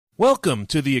Welcome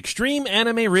to the Extreme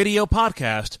Anime Radio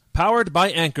Podcast, powered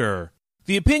by Anchor.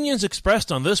 The opinions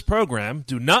expressed on this program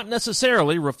do not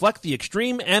necessarily reflect the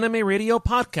Extreme Anime Radio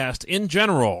Podcast in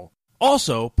general.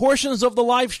 Also, portions of the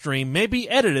live stream may be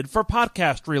edited for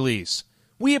podcast release.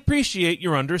 We appreciate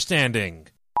your understanding.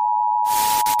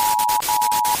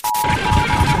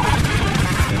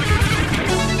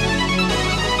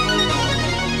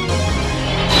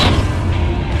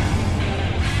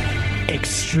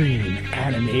 Extreme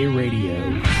Anime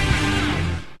Radio.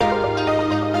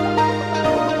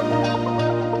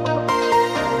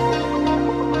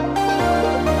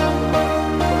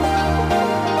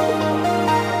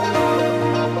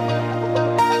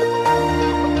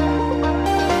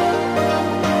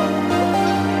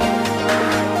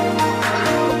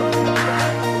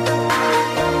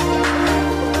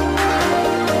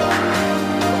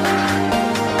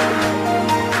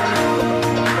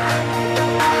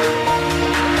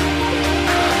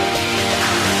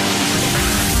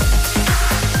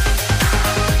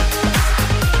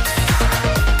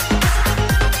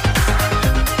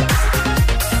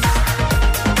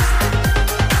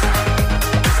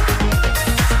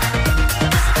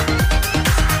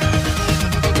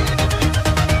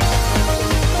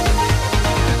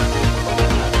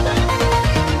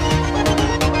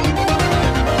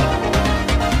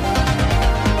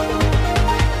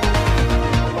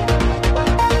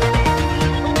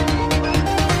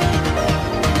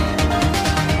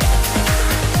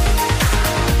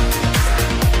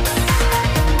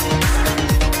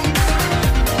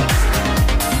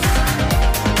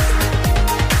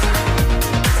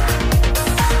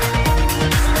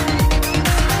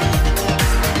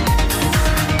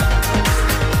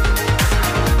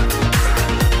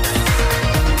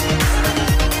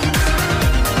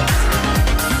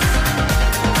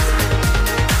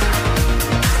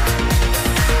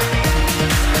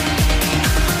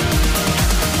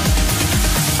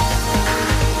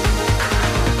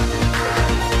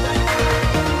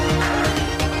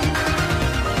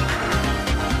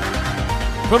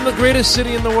 From the greatest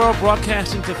city in the world,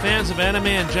 broadcasting to fans of anime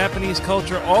and Japanese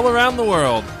culture all around the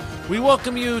world, we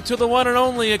welcome you to the one and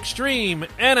only Extreme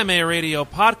Anime Radio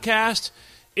Podcast.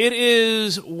 It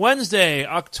is Wednesday,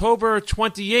 October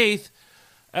 28th.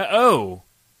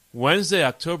 Wednesday,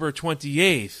 October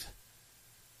 28th.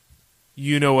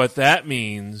 You know what that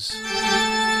means.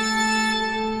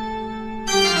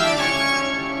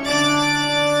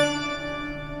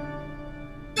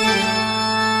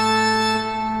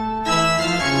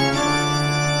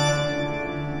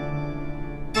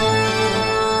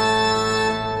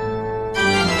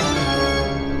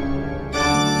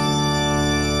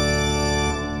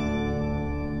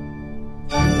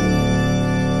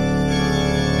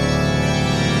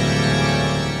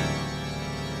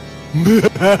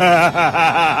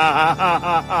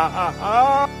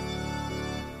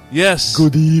 Yes.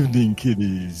 Good evening,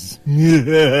 kiddies.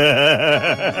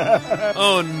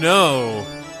 Oh no.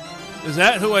 Is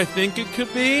that who I think it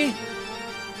could be?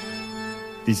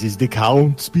 This is the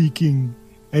Count speaking,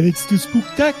 and it's the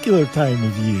spectacular time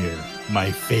of year. My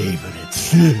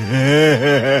favorite.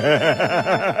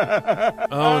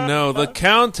 Oh no, the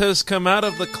Count has come out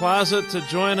of the closet to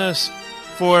join us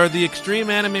for the Extreme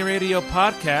Anime Radio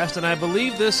Podcast, and I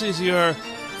believe this is your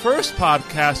first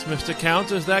podcast, Mr.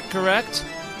 Count. Is that correct?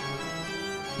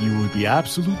 You would be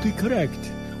absolutely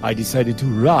correct. I decided to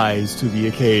rise to the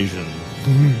occasion.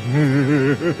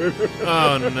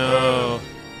 Oh no.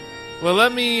 Well,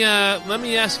 let me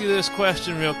ask you this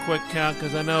question real quick, Count,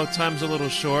 because I know time's a little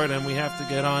short and we have to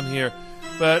get on here.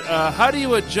 But how do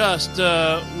you adjust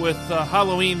with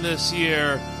Halloween this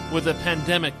year with the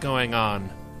pandemic going on?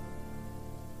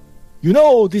 You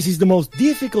know, this is the most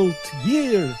difficult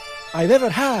year I've ever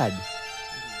had.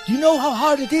 Do you know how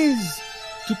hard it is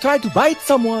to try to bite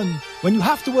someone when you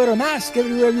have to wear a mask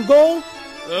everywhere you go?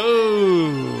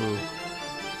 Oh.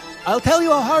 I'll tell you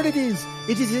how hard it is.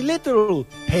 It is a literal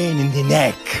pain in the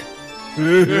neck.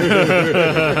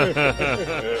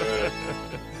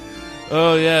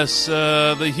 Oh, yes.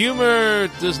 The humor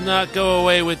does not go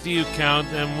away with you, Count,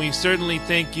 and we certainly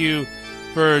thank you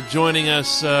for joining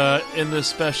us in this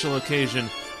special occasion.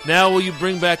 Now, will you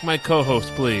bring back my co-host,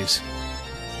 please?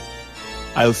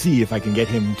 I'll see if I can get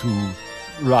him to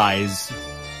rise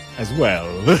as well.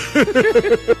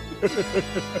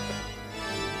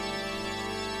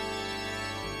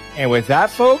 And with that,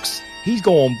 folks, he's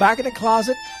going back in the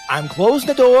closet. I'm closing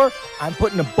the door. I'm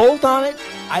putting a bolt on it.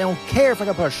 I don't care if I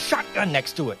can put a shotgun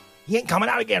next to it. He ain't coming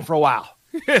out again for a while.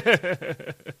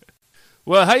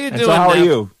 Well, how you doing? So how now? are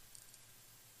you?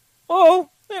 Oh,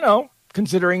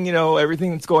 considering,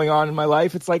 everything that's going on in my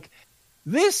life, it's like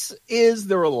This is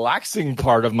the relaxing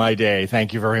part of my day.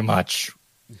 Thank you very much.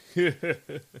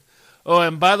 Oh,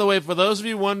 and by the way, for those of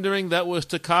you wondering, that was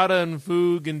Toccata and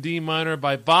Fugue in D minor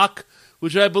by Bach,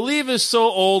 which I believe is so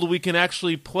old we can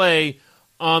actually play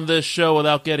on this show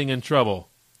without getting in trouble.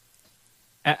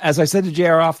 As I said to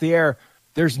JR off the air,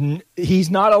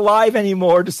 he's not alive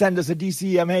anymore to send us a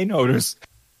DCMA notice.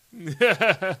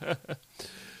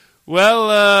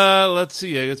 Well, let's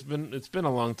see. It's been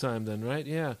a long time then, right?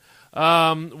 Yeah.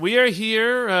 We are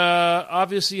here.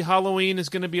 Obviously, Halloween is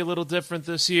going to be a little different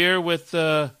this year with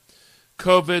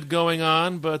COVID going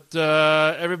on, but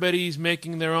everybody's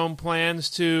making their own plans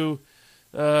to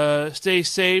stay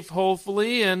safe,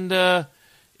 hopefully, and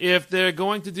if they're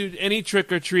going to do any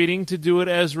trick-or-treating, to do it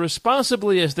as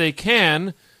responsibly as they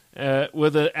can,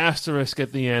 with an asterisk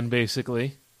at the end,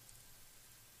 basically.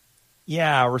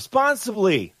 Yeah,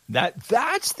 responsibly.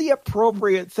 That's the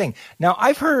appropriate thing. Now,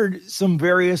 I've heard some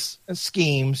various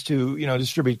schemes to,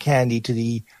 distribute candy to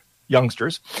the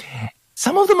youngsters.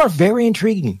 Some of them are very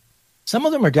intriguing. Some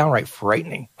of them are downright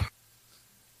frightening.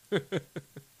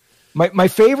 My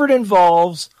favorite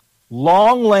involves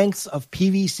long lengths of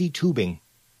PVC tubing.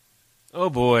 Oh,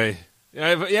 boy.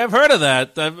 I've heard of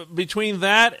that. Between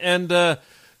that and the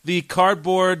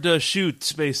cardboard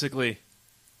chutes, basically.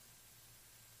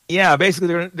 Yeah, basically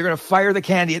they're going to fire the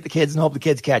candy at the kids and hope the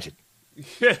kids catch it.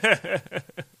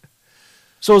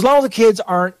 So as long as the kids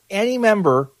aren't any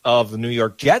member of the New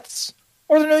York Jets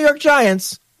or the New York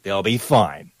Giants, they'll be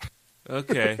fine.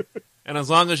 Okay. And as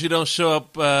long as you don't show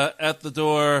up at the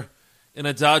door in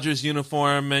a Dodgers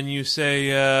uniform and you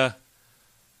say,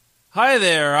 "Hi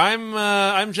there,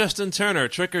 I'm Justin Turner,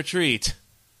 trick or treat."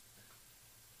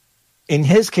 In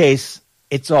his case,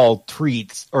 it's all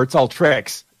treats, or it's all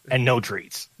tricks and no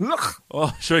treats. Ugh.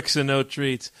 Oh, tricks and no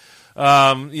treats.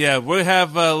 Yeah, we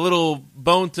have a little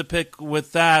bone to pick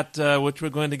with that, which we're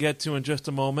going to get to in just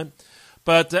a moment.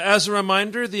 But as a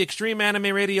reminder, the Extreme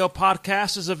Anime Radio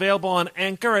podcast is available on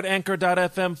Anchor at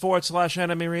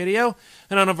anchor.fm/anime radio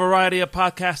and on a variety of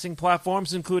podcasting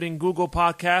platforms, including Google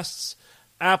Podcasts,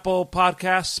 Apple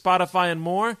Podcasts, Spotify, and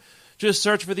more. Just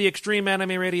search for the Extreme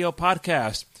Anime Radio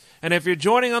podcast. And if you're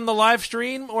joining on the live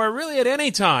stream, or really at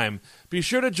any time, be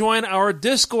sure to join our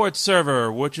Discord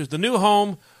server, which is the new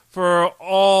home for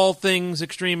all things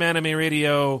Extreme Anime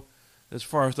Radio, as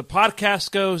far as the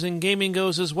podcast goes and gaming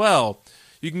goes as well.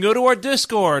 You can go to our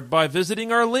Discord by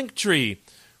visiting our link tree,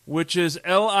 which is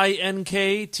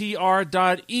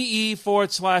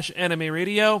linktr.ee/anime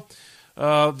radio.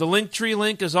 The Linktree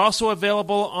link is also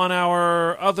available on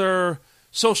our other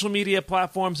social media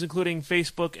platforms, including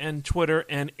Facebook and Twitter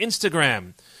and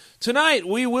Instagram. Tonight,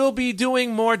 we will be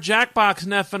doing more Jackbox,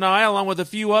 Neff and I, along with a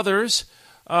few others,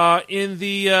 in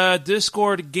the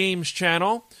Discord Games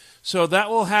channel. So that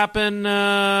will happen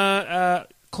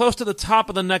close to the top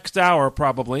of the next hour,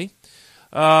 probably.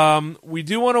 We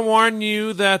do want to warn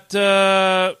you that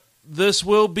this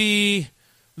will be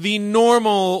the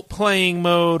normal playing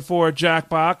mode for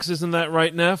Jackbox. Isn't that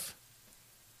right, Neff?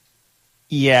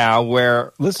 Yeah,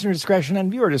 where listener discretion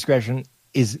and viewer discretion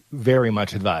is very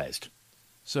much advised.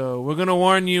 So we're going to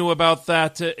warn you about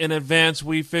that in advance.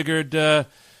 We figured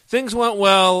things went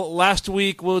well. Last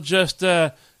week, we'll just,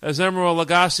 as Emerald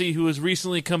Lagasse, who has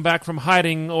recently come back from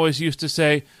hiding, always used to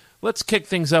say, let's kick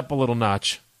things up a little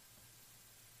notch.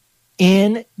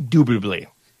 Indubitably.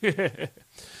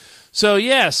 So,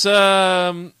 yes,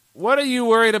 what are you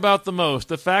worried about the most?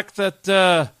 The fact that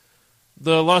the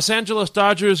Los Angeles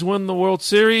Dodgers win the World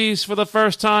Series for the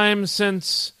first time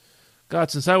since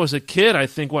I was a kid. I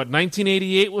think,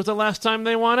 1988 was the last time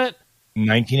they won it?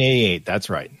 1988, that's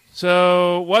right.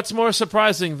 So what's more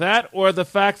surprising, that or the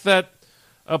fact that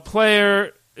a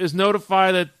player is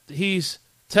notified that he's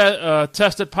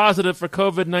tested positive for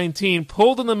COVID-19,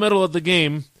 pulled in the middle of the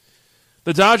game,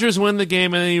 the Dodgers win the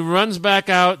game, and then he runs back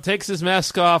out, takes his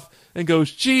mask off, and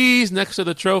goes, "Cheese," next to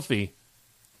the trophy?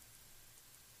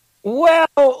 Well,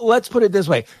 let's put it this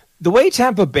way. The way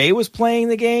Tampa Bay was playing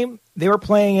the game, they were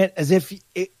playing it as if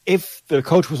the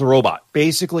coach was a robot.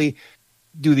 Basically,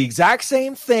 do the exact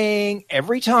same thing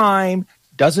every time.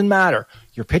 Doesn't matter.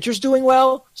 Your pitcher's doing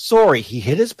well. Sorry, he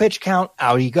hit his pitch count.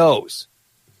 Out he goes.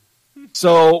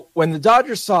 So when the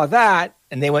Dodgers saw that,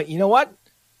 and they went, you know what?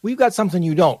 We've got something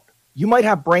you don't. You might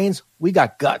have brains. We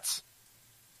got guts.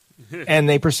 And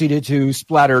they proceeded to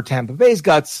splatter Tampa Bay's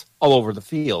guts all over the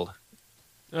field.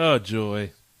 Oh,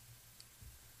 joy.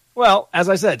 Well, as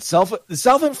I said,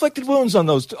 self-inflicted wounds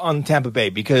on Tampa Bay,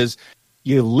 because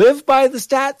you live by the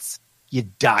stats, you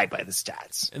die by the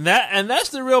stats. And that's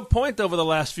the real point over the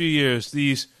last few years.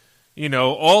 These,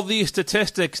 all these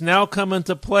statistics now come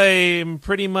into play and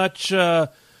pretty much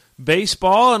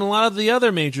baseball and a lot of the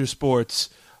other major sports.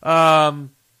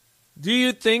 Do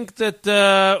you think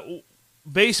that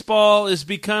baseball is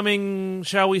becoming,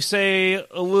 shall we say,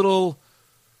 a little,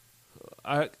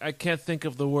 I can't think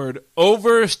of the word,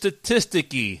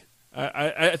 over-statisticy?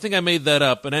 I think I made that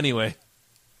up, but anyway.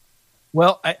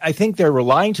 Well, I think they're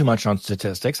relying too much on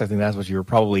statistics. I think that's what you were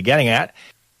probably getting at.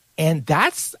 And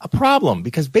that's a problem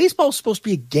because baseball is supposed to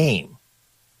be a game.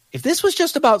 If this was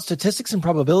just about statistics and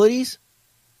probabilities,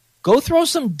 go throw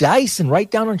some dice and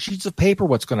write down on sheets of paper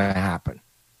what's going to happen.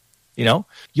 You know,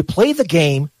 you play the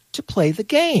game to play the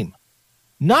game,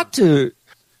 not to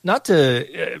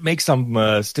make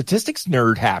some statistics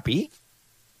nerd happy.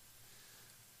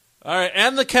 All right,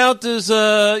 and the count is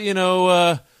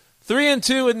 3-2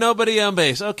 with nobody on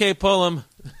base. Okay, pull him.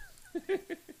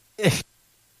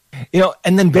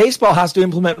 And then baseball has to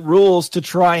implement rules to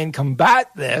try and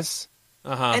combat this,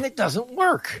 and it doesn't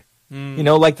work.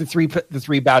 Like the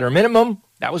three batter minimum,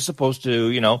 that was supposed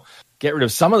to, get rid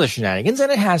of some of the shenanigans,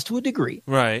 and it has to a degree.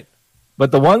 Right.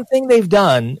 But the one thing they've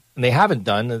done, and they haven't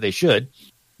done, that they should,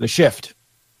 the shift.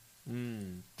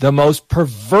 The most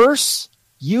perverse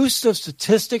use of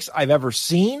statistics I've ever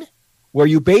seen, where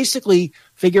you basically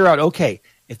figure out, okay,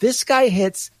 if this guy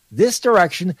hits this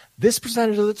direction, this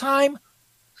percentage of the time,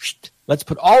 let's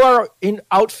put all our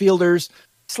outfielders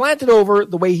slanted over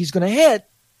the way he's going to hit.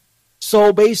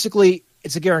 So basically,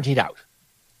 it's a guaranteed out.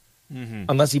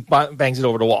 Unless he bangs it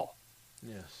over the wall.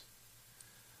 Yes.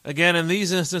 Again, in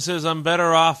these instances, I'm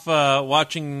better off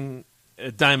watching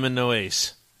Diamond No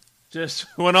Ace. Just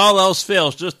when all else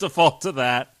fails, just default to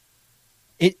that.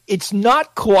 It's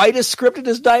not quite as scripted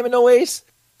as Diamond No Ace,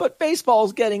 but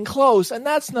baseball's getting close, and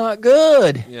that's not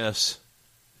good. Yes.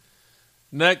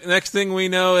 Next thing we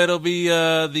know, it'll be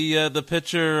the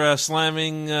pitcher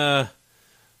slamming the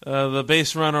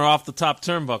base runner off the top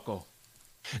turnbuckle.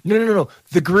 No.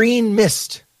 The green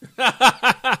mist.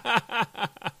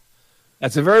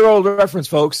 That's a very old reference,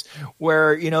 folks,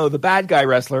 where, the bad guy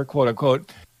wrestler, quote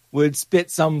unquote, would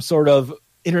spit some sort of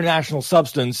international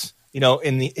substance,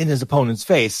 in his opponent's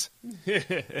face.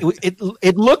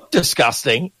 It looked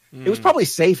disgusting. It was probably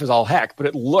safe as all heck, but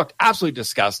it looked absolutely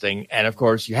disgusting. And of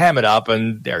course, you ham it up,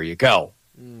 and there you go.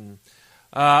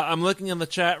 I'm looking in the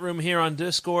chat room here on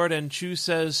Discord, and Chu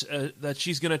says that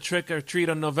she's going to trick or treat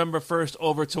on November 1st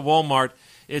over to Walmart.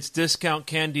 It's discount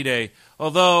candy day.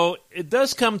 Although it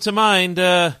does come to mind,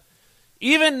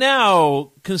 even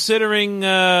now, considering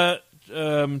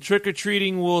trick or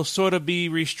treating will sort of be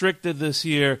restricted this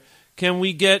year, can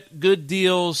we get good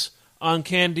deals on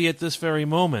candy at this very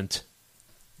moment?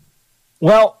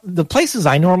 Well, the places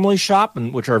I normally shop,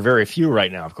 and which are very few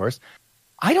right now, of course,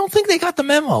 I don't think they got the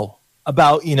memo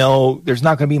about, there's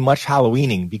not going to be much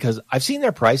Halloweening, because I've seen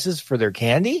their prices for their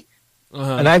candy,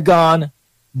 and I've gone,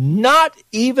 not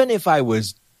even if I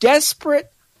was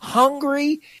desperate,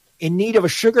 hungry, in need of a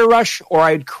sugar rush, or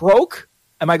I'd croak,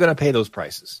 am I going to pay those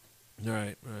prices?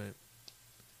 Right.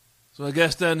 So I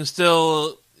guess then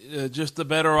still just the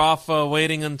better off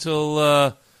waiting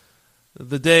until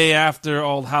the day after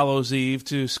All Hallows Eve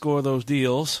to score those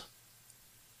deals.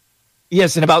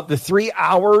 Yes, in about the 3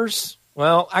 hours,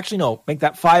 well, actually no, make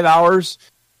that 5 hours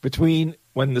between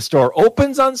when the store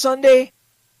opens on Sunday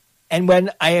and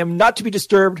when I am not to be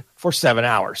disturbed for 7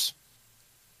 hours.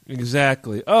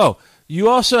 Exactly. Oh, you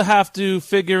also have to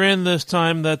figure in this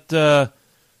time that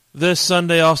this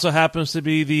Sunday also happens to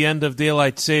be the end of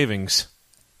daylight savings.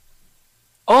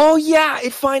 Oh, yeah,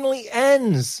 it finally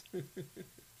ends.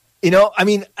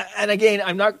 And again,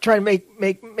 I'm not trying to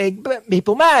make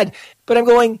people mad, but I'm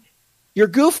going, your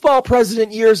goofball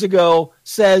president years ago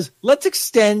says, let's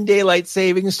extend daylight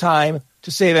savings time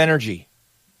to save energy.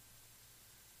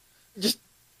 Just,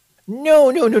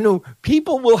 no.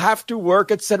 People will have to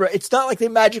work, etc. It's not like they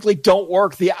magically don't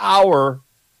work the hour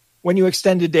when you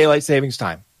extended daylight savings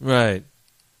time. Right.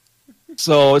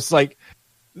 So it's like,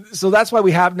 so that's why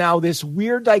we have now this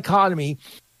weird dichotomy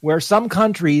where some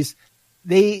countries,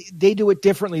 they do it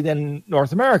differently than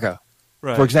North America.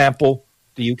 Right. For example,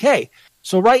 the UK.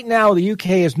 So right now, the UK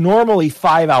is normally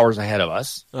 5 hours ahead of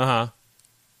us.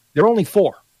 They're only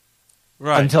 4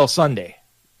 until Sunday.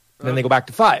 Then they go back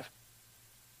to 5,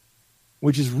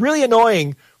 which is really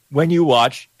annoying when you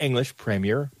watch English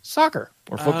Premier Soccer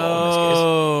or football in this case.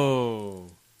 Oh.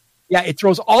 Yeah, it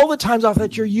throws all the times off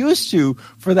that you're used to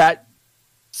for that,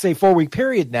 say, 4-week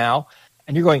period now.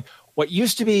 And you're going, what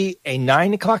used to be a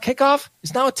 9 o'clock kickoff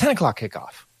is now a 10 o'clock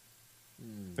kickoff.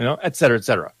 Et cetera, et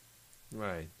cetera.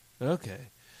 Right. Okay.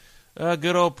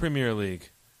 Good old Premier League.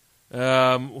 Who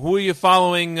are you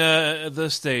following at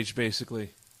this stage,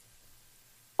 basically?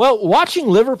 Well, watching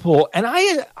Liverpool, and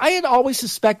I had always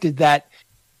suspected that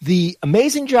the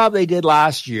amazing job they did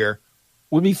last year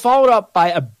would be followed up by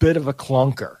a bit of a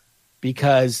clunker,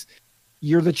 because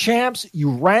you're the champs.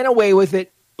 You ran away with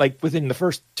it, like within the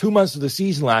first 2 months of the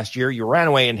season last year. You ran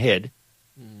away and hid.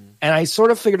 And I sort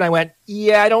of figured, I went,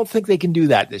 yeah, I don't think they can do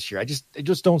that this year. I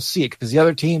just don't see it, because the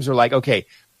other teams are like, okay,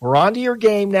 we're on to your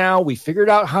game now. We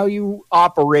figured out how you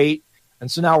operate.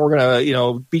 And so now we're going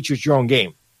to, beat you at your own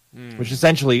game, which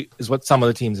essentially is what some of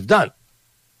the teams have done.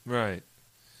 Right.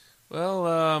 Well,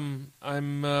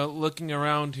 I'm looking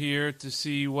around here to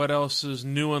see what else is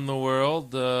new in the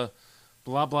world. Blah,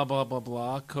 blah, blah, blah,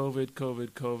 blah. COVID, blah,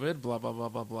 blah, blah,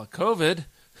 blah, blah. COVID.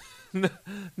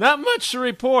 Not much to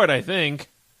report, I think.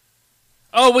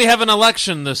 Oh, we have an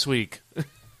election this week.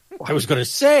 I was going to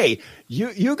say,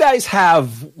 you guys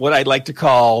have what I'd like to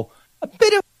call a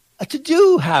bit of a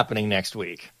to-do happening next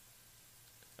week.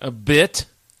 A bit?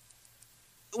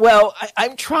 Well,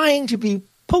 I'm trying to be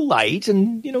polite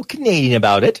and, Canadian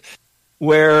about it,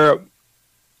 where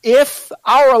if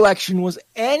our election was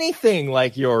anything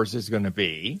like yours is going to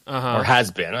be, or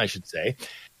has been, I should say,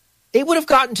 it would have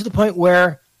gotten to the point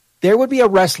where there would be a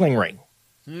wrestling ring.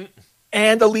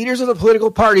 And the leaders of the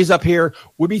political parties up here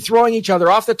would be throwing each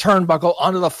other off the turnbuckle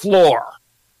onto the floor.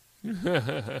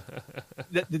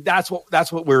 That's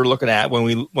what we're looking at when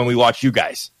we watch you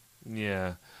guys.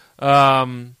 Yeah.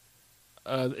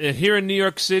 Here in New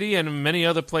York City and many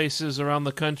other places around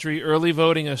the country, early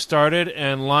voting has started,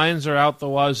 and lines are out the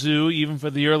wazoo, even for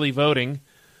the early voting.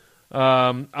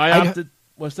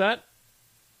 What's that?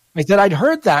 I said I'd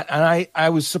heard that, and I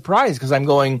was surprised, because I'm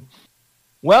going,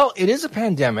 well, it is a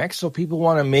pandemic, so people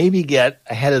want to maybe get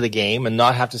ahead of the game and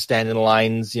not have to stand in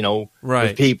lines,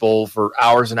 with people for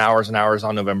hours and hours and hours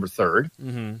on November 3rd.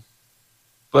 Mm-hmm.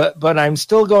 But I'm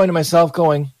still going to myself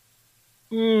going,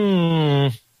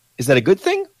 is that a good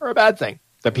thing or a bad thing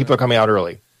that people are coming out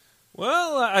early?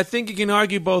 Well, I think you can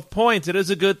argue both points. It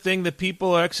is a good thing that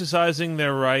people are exercising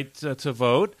their right to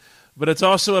vote, but it's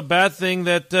also a bad thing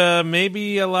that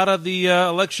maybe a lot of the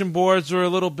election boards are a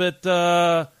little bit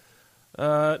not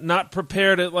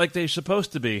prepared like they're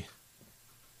supposed to be.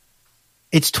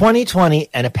 It's 2020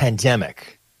 and a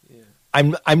pandemic. Yeah.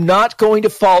 I'm not going to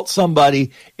fault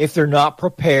somebody if they're not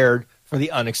prepared for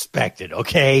the unexpected,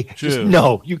 okay? Just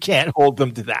no, you can't hold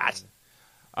them to that.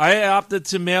 I opted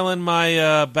to mail in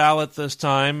my ballot this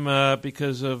time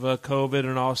because of COVID,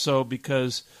 and also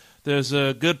because there's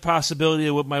a good possibility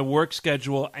that with my work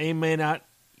schedule, I may not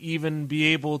even be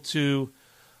able to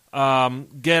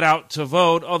get out to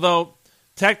vote, although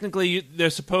technically they're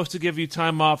supposed to give you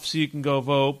time off so you can go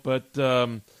vote, but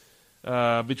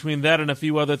between that and a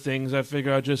few other things, I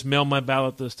figure I'll just mail my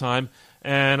ballot this time.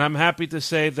 And I'm happy to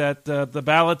say that the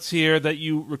ballots here that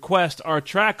you request are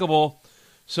trackable.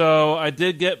 So I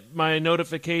did get my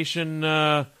notification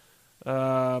earlier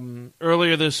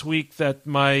this week that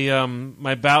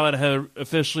my ballot had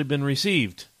officially been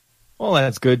received. Well,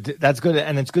 that's good. That's good,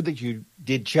 and it's good that you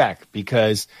did check,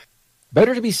 because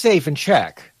better to be safe and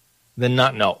check than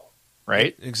not know,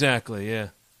 right? Exactly. Yeah.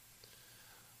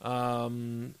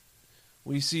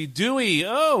 We see Dewey.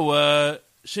 Oh,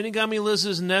 Shinigami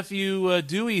Liz's nephew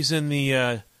Dewey's in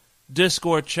the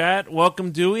Discord chat.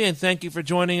 Welcome, Dewey, and thank you for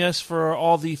joining us for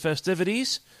all the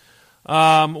festivities.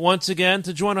 Once again,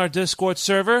 to join our Discord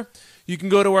server, you can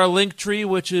go to our link tree,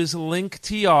 which is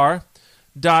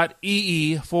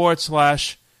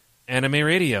linktr.ee/anime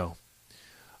radio.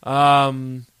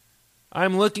 I'm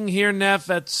looking here, Neff,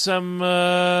 at some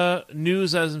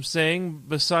news, as I'm saying,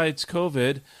 besides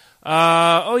COVID.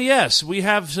 Oh, yes, we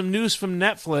have some news from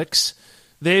Netflix.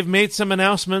 They've made some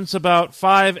announcements about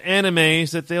 5 animes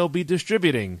that they'll be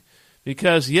distributing.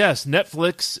 Because, yes,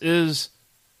 Netflix is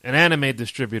an anime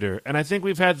distributor. And I think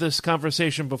we've had this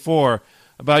conversation before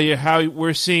about how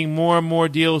we're seeing more and more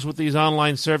deals with these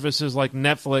online services like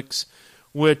Netflix,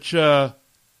 which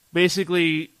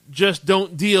basically just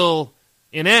don't deal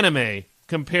in anime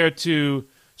compared to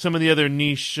some of the other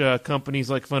niche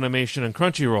companies like Funimation and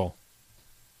Crunchyroll.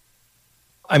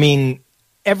 I mean,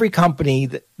 every company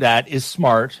that is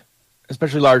smart,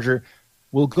 especially larger,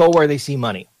 will go where they see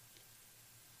money.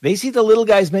 They see the little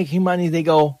guys making money, they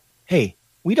go, hey,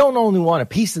 we don't only want a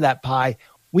piece of that pie,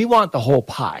 we want the whole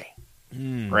pie.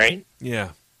 Right? Yeah.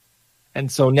 And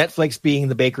so Netflix, being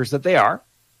the bakers that they are,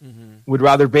 would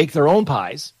rather bake their own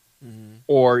pies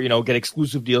or, get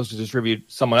exclusive deals to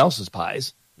distribute someone else's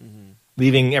pies,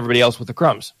 leaving everybody else with the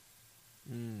crumbs.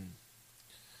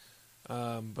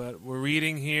 But we're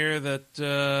reading here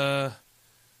that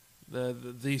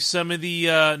some of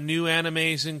the new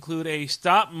animes include a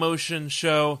stop-motion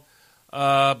show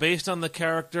based on the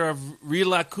character of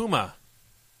Rilakkuma,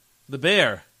 the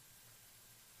bear.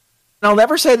 And I'll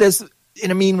never say this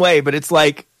in a mean way, but it's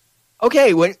like,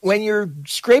 okay, when you're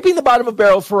scraping the bottom of a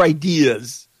barrel for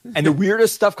ideas and the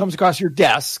weirdest stuff comes across your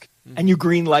desk and you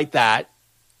green light that,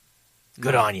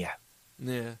 good on you.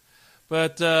 Yeah.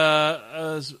 But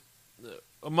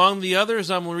among the others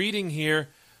I'm reading here,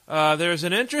 there's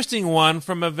an interesting one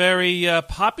from a very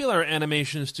popular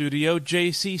animation studio,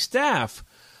 JC Staff,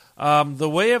 The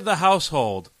Way of the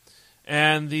Household.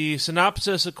 And the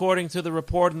synopsis, according to the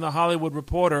report in The Hollywood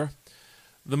Reporter,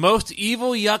 the most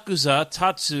evil Yakuza,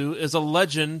 Tatsu, is a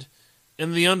legend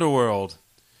in the underworld.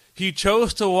 He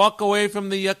chose to walk away from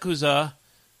the Yakuza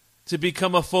to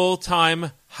become a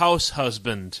full-time house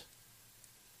husband.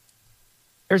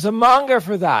 There's a manga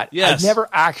for that. Yes. I've never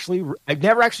actually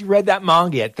read that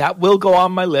manga yet. That will go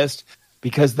on my list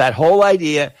because that whole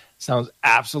idea sounds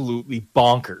absolutely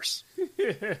bonkers.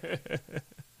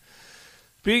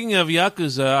 Speaking of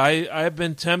Yakuza, I've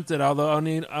been tempted, although I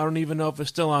don't even know if it's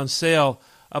still on sale,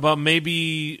 about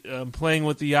maybe playing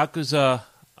with the Yakuza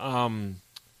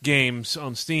games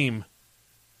on Steam.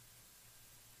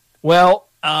 Well,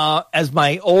 as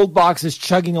my old box is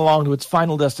chugging along to its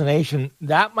final destination,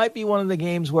 that might be one of the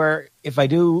games where if I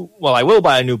do, well, I will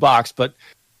buy a new box, but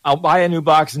I'll buy a new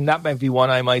box, and that might be one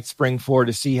I might spring for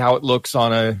to see how it looks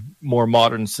on a more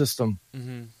modern system.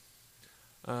 Mm-hmm.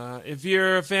 If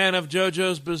you're a fan of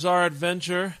JoJo's Bizarre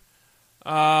Adventure,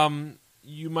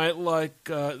 you might like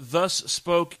Thus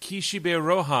Spoke Kishibe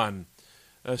Rohan,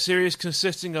 a series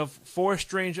consisting of 4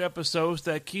 strange episodes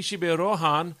that Kishibe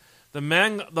Rohan, the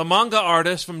manga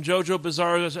artist from JoJo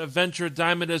Bizarre's Adventure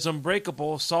Diamond is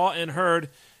Unbreakable, saw and heard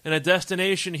in a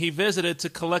destination he visited to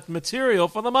collect material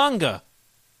for the manga.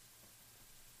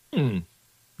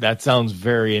 That sounds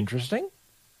very interesting.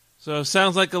 So it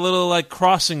sounds like a little like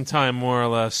Crossing Time, more or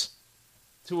less,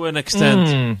 to an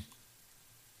extent.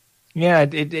 Yeah,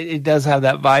 it does have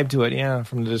that vibe to it, yeah,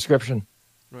 from the description.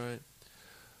 Right.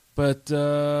 But,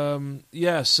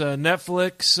 yes,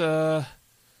 Netflix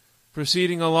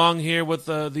proceeding along here with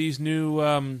these new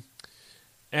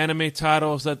anime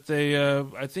titles that they,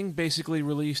 I think, basically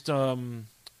released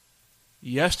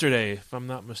yesterday, if I'm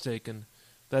not mistaken.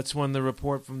 That's when the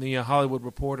report from the Hollywood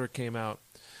Reporter came out.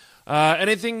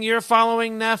 Anything you're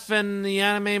following, Neff, in the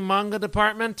anime manga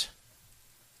department?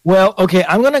 Well, okay,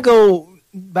 I'm going to go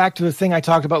back to a thing I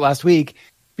talked about last week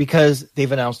because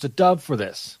they've announced a dub for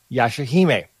this,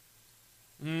 Yashahime.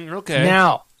 Okay.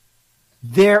 Now,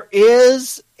 there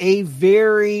is a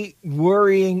very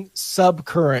worrying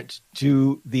subcurrent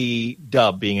to the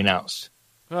dub being announced.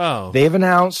 Oh. They've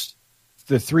announced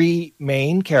the 3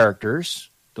 main characters,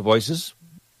 the voices,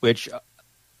 which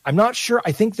I'm not sure.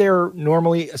 I think they're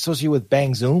normally associated with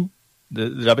Bang Zoom, the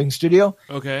dubbing studio.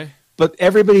 Okay. But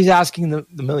everybody's asking the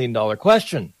 $1 million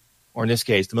question, or in this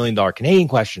case, the $1 million Canadian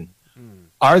question.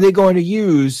 Are they going to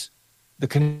use the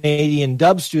Canadian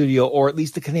dub studio, or at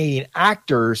least the Canadian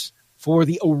actors, for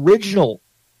the original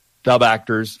dub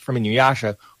actors from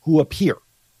Inuyasha who appear?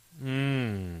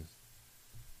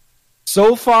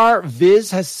 So far,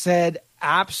 Viz has said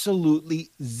absolutely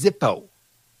zippo,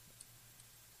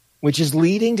 which is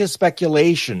leading to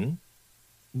speculation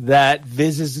that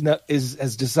Viz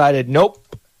has decided,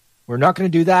 nope, we're not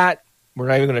going to do that. We're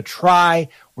not even going to try.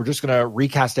 We're just going to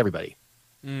recast everybody.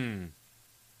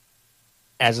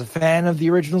 As a fan of the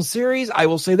original series, I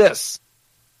will say this.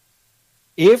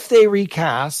 If they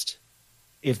recast,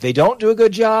 if they don't do a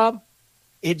good job,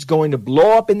 it's going to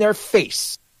blow up in their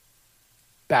face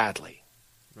badly.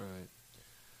 Right.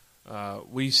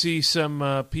 We see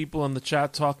some people in the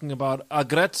chat talking about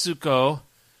Agretsuko,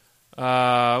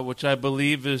 which I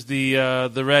believe is the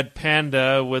red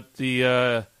panda with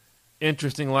the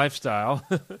interesting lifestyle.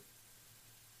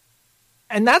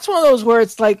 And that's one of those where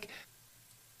it's like,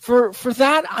 for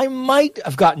that, I might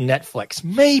have gotten Netflix,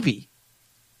 maybe.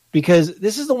 Because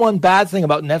this is the one bad thing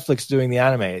about Netflix doing the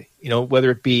anime,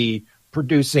 whether it be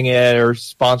producing it or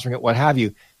sponsoring it, what have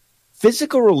you.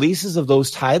 Physical releases of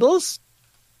those titles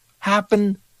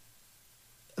happen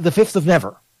the 5th of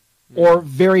never, or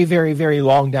very, very, very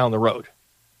long down the road.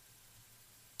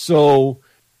 So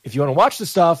if you want to watch the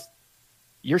stuff,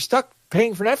 you're stuck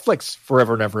paying for Netflix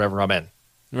forever and ever, ever, amen.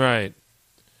 Right.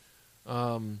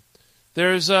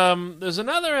 There's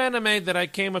another anime that I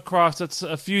came across that's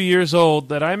a few years old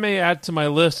that I may add to my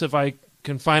list if I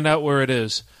can find out where it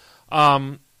is.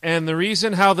 And the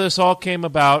reason how this all came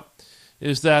about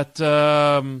is that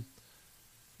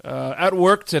at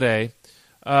work today,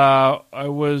 I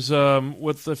was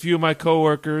with a few of my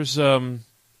coworkers in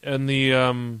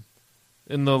the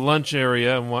lunch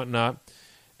area and whatnot,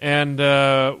 and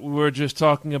we were just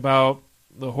talking about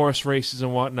the horse races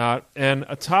and whatnot. And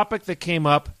a topic that came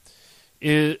up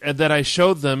that I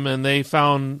showed them and they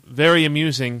found very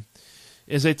amusing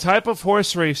is a type of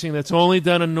horse racing that's only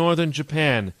done in northern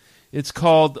Japan. It's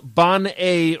called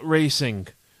Ban-A racing.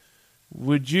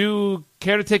 Would you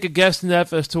care to take a guess,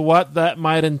 Neff, as to what that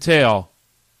might entail?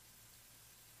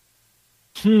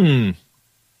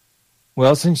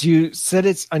 Well, since you said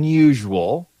it's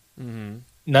unusual,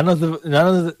 none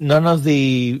of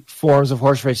the forms of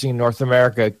horse racing in North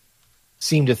America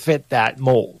seem to fit that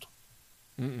mold.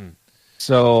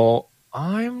 So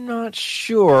I'm not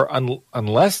sure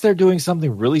unless they're doing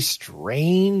something really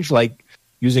strange, like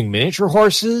using miniature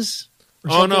horses.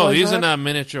 Oh no, like these that. are not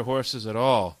miniature horses at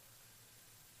all.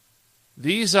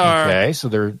 These are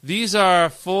these are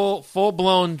full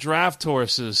blown draft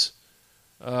horses,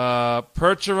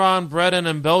 Percheron, Breton,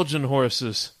 and Belgian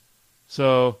horses.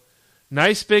 So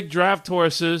nice big draft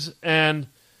horses, and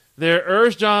they're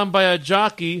urged on by a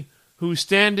jockey who's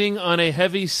standing on a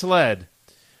heavy sled,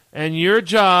 and your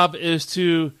job is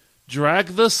to drag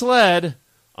the sled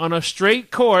on a straight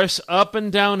course up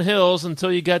and down hills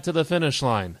until you get to the finish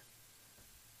line.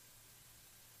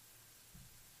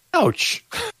 Ouch.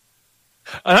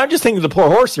 And I'm just thinking of the poor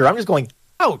horse here. I'm just going,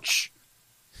 ouch.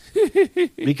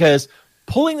 Because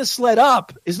pulling the sled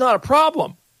up is not a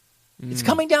problem. It's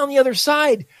coming down the other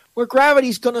side where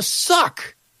gravity's going to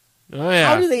suck. Oh,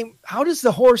 yeah. How does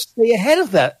the horse stay ahead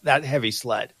of that heavy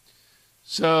sled?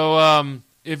 So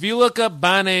if you look up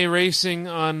Ban-A racing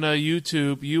on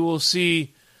YouTube, you will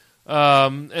see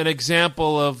an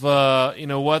example of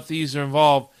what these are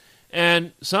involved.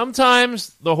 And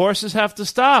sometimes the horses have to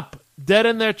stop dead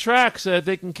in their tracks so that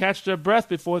they can catch their breath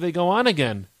before they go on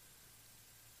again.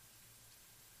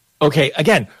 Okay,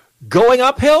 again, going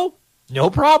uphill, no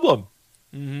problem.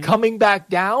 Coming back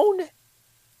down,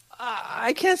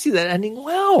 I can't see that ending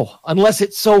well, unless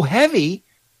it's so heavy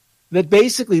that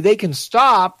basically they can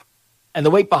stop and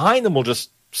the weight behind them will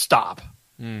just stop.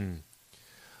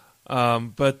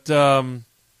 But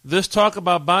this talk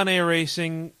about Ban-A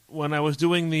racing, when I was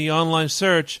doing the online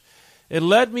search, it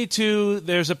led me to,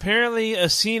 there's apparently a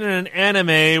scene in an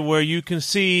anime where you can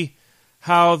see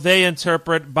how they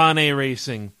interpret Ban-A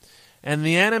racing. And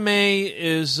the anime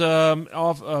is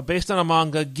based on a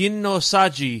manga, Gin no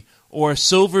Saji, or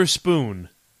Silver Spoon.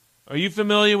 Are you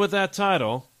familiar with that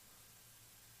title?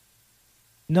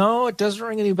 No, it doesn't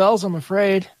ring any bells, I'm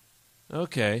afraid.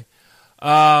 Okay.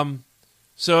 So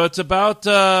it's about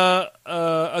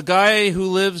a guy who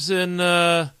lives in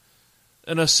a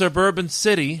suburban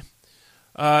city.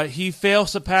 He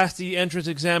fails to pass the entrance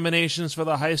examinations for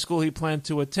the high school he planned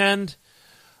to attend.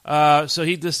 So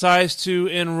he decides to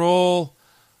enroll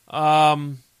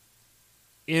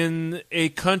in a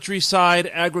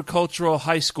countryside agricultural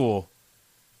high school.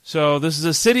 So this is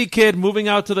a city kid moving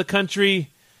out to the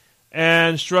country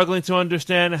and struggling to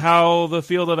understand how the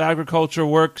field of agriculture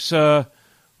works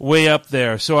way up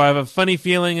there. So I have a funny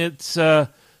feeling it's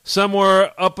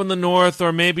somewhere up in the north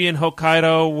or maybe in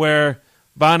Hokkaido where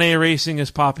Ban-A racing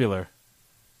is popular.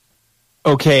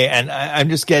 Okay, and I'm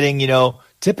just getting,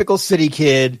 typical city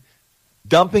kid,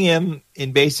 dumping him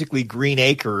in basically Green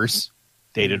Acres,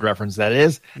 dated reference that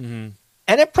is, and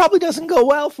it probably doesn't go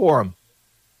well for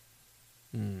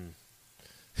him.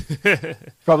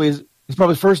 It's probably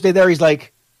his first day there. He's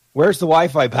like, "Where's the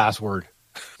Wi-Fi password?"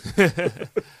 So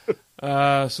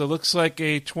it looks like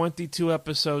a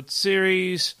 22-episode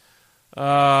series,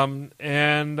 and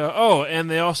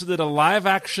they also did a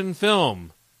live-action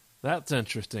film. That's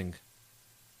interesting.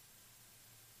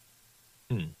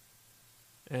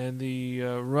 And the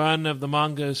run of the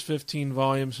manga is 15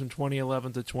 volumes from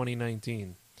 2011 to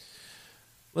 2019.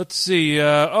 Let's see.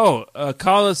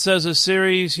 Khaled says a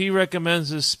series he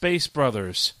recommends is Space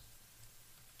Brothers.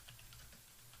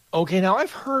 Okay, now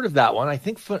I've heard of that one. I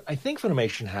think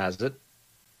Funimation has it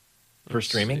for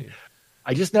streaming. See.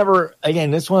 I just never.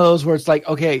 Again, it's one of those where it's like,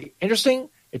 okay, interesting.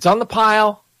 It's on the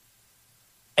pile,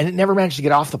 and it never managed to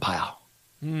get off the pile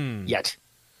yet.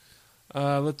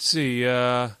 Let's see.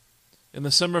 In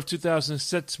the summer of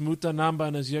 2006, Muta Namba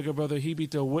and his younger brother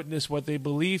Hibito witnessed what they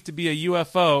believe to be a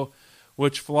UFO,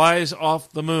 which flies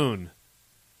off towards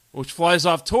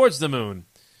the moon.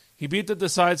 Hibito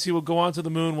decides he will go on to the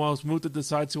moon, whilst Muta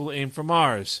decides he will aim for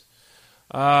Mars.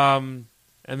 And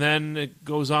then it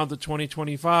goes on to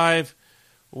 2025,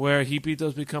 where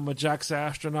Hibito's become a JAXA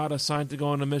astronaut assigned to go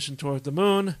on a mission towards the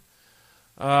moon.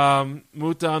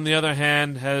 Muta, on the other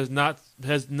hand, has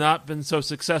not been so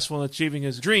successful in achieving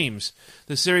his dreams.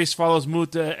 The series follows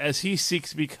Muta as he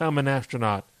seeks to become an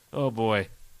astronaut. Oh boy.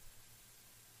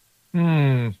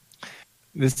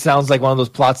 This sounds like one of those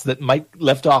plots that might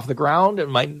lift off the ground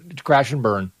and might crash and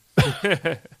burn.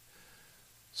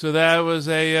 So that was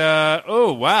a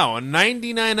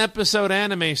 99 episode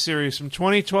anime series from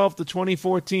 2012 to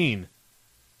 2014.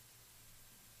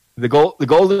 The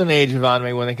golden age of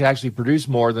anime, when they could actually produce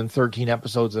more than 13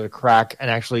 episodes at a crack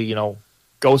and actually,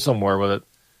 go somewhere with it.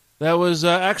 That was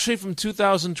actually from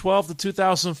 2012 to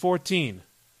 2014.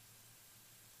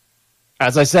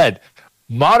 As I said,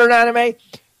 modern anime,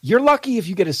 you're lucky if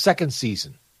you get a second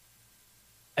season.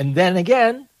 And then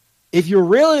again, if you're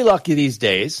really lucky these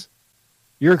days,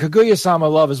 your Kaguya-sama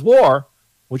Love is War,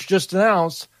 which just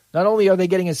announced, not only are they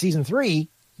getting a season 3,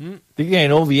 they're getting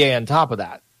an OVA on top of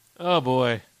that. Oh,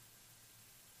 boy.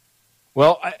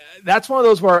 Well, that's one of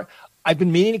those where I've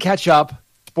been meaning to catch up.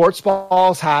 Sports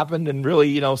balls happened and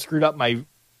really, screwed up my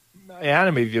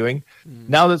anime viewing.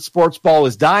 Now that sports ball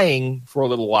is dying for a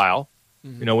little while,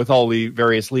 with all the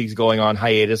various leagues going on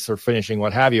hiatus or finishing,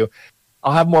 what have you,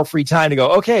 I'll have more free time to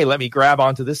go, okay, let me grab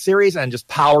onto this series and just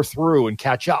power through and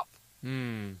catch up.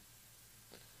 We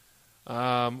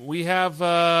have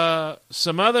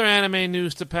some other anime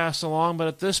news to pass along, but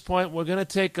at this point, we're going to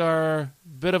take our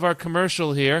bit of our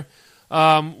commercial here.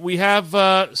 We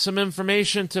have some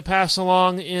information to pass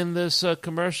along in this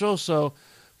commercial, so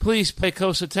please pay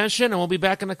close attention, and we'll be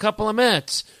back in a couple of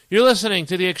minutes. You're listening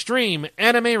to the Extreme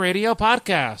Anime Radio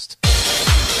Podcast.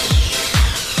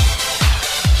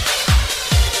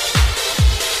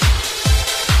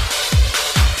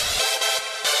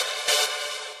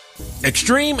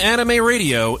 Extreme Anime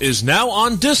Radio is now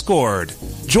on Discord.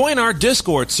 Join our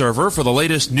Discord server for the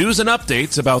latest news and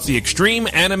updates about the Extreme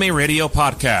Anime Radio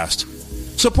Podcast.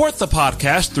 Support the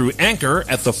podcast through Anchor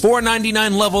at the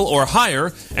 $4.99 level or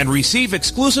higher and receive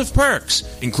exclusive perks,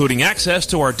 including access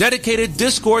to our dedicated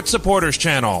Discord supporters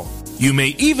channel. You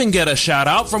may even get a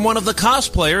shout-out from one of the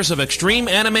cosplayers of Extreme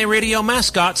Anime Radio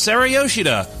mascot Sarah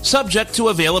Yoshida, subject to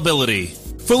availability.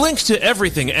 For links to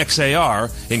everything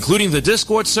XAR, including the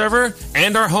Discord server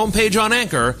and our homepage on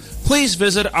Anchor, please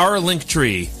visit our link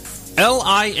tree,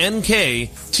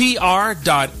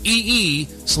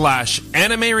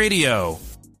 linktr.ee/anime radio.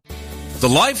 The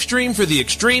live stream for the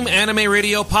Extreme Anime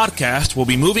Radio Podcast will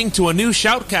be moving to a new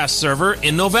Shoutcast server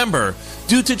in November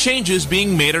due to changes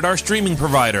being made at our streaming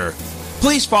provider.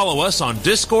 Please follow us on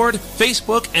Discord,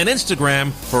 Facebook, and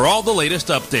Instagram for all the latest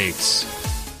updates.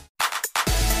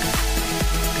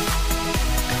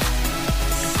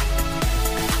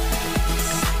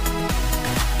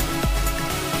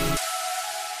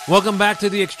 Welcome back to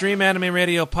the Extreme Anime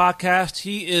Radio Podcast.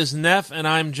 He is Neff and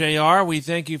I'm JR. We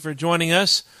thank you for joining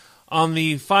us on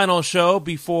the final show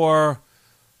before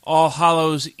All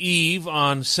Hallows Eve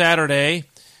on Saturday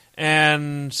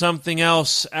and something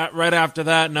else right after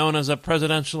that known as a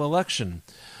presidential election.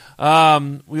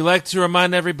 We like to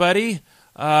remind everybody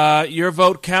your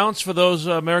vote counts. For those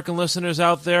American listeners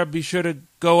out there, be sure to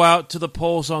go out to the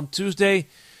polls on Tuesday.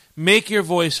 Make your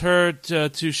voice heard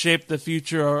to shape the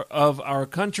future of our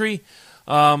country.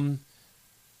 In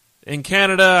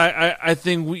Canada, I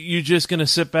think you're just going to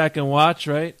sit back and watch,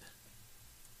 right?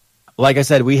 Like I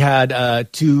said, we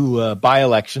had 2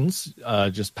 by-elections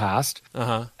just passed.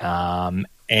 And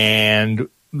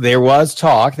there was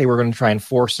talk they were going to try and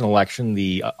force an election,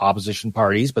 the opposition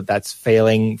parties, but that's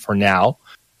failing for now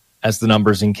as the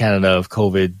numbers in Canada of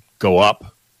COVID go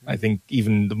up. I think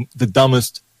even the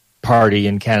dumbest party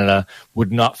in Canada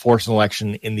would not force an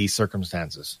election in these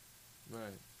circumstances. Right.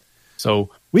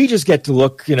 So we just get to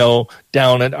look,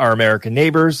 down at our American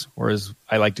neighbors, or as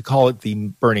I like to call it, the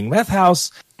burning meth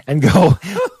house, and go,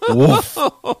 woof,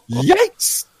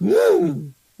 yikes.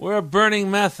 We're a burning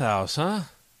meth house, huh?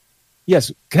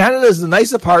 Yes, Canada is a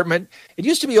nice apartment. It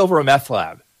used to be over a meth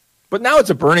lab, but now it's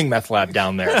a burning meth lab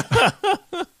down there.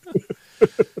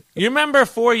 You remember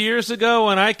 4 years ago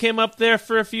when I came up there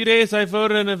for a few days? I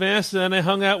voted in advance, and then I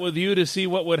hung out with you to see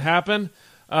what would happen.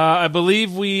 I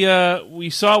believe we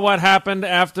saw what happened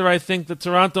after, I think, the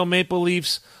Toronto Maple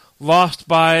Leafs lost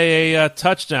by a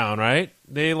touchdown, right?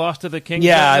 They lost to the Kings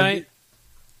that night?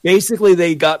 Basically,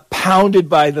 they got pounded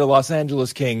by the Los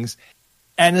Angeles Kings,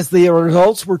 and as the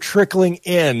results were trickling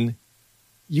in,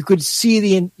 you could feel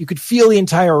the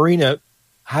entire arena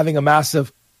having a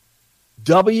massive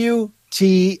W,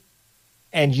 T,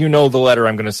 and the letter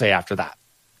I'm going to say after that.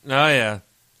 Oh, yeah.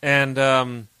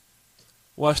 And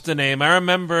what's the name? I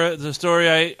remember the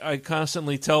story I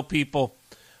constantly tell people.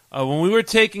 When we were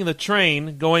taking the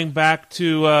train, going back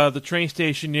to the train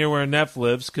station near where Neff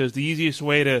lives, because the easiest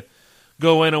way to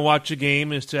go in and watch a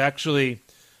game is to actually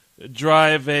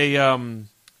drive in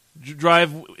the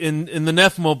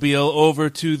Neffmobile over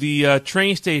to the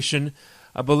train station.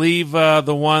 I believe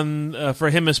the one for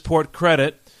him is Port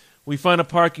Credit. We find a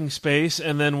parking space,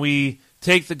 and then we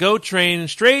take the GO train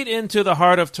straight into the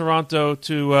heart of Toronto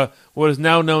to what is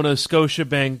now known as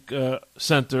Scotiabank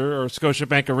Centre or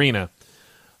Scotiabank Arena.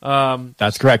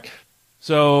 That's correct.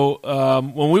 So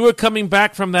when we were coming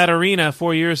back from that arena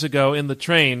 4 years ago in the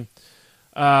train,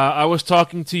 I was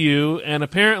talking to you, and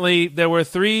apparently there were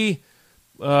 3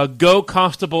 GO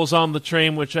constables on the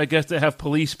train, which I guess they have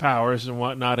police powers and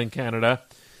whatnot in Canada.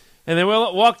 And they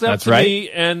walked up to me,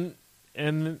 and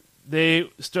they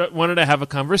wanted to have a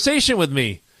conversation with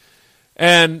me.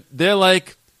 And they're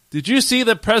like, "Did you see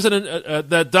that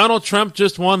that Donald Trump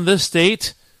just won this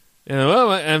state?"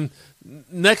 And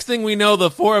next thing we know, the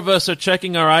 4 of us are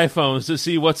checking our iPhones to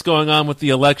see what's going on with the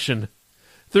election.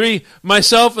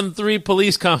 Myself and 3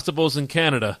 police constables in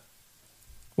Canada.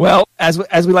 Well, as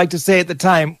we like to say at the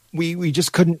time, we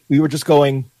just couldn't. We were just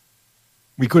going.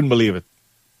 We couldn't believe it.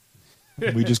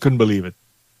 We just couldn't believe it.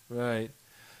 Right.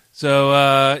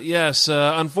 So yes,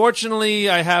 unfortunately,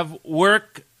 I have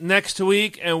work next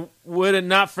week, and were it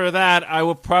not for that, I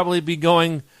would probably be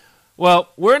going. Well,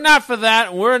 we're not for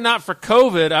that. We're not for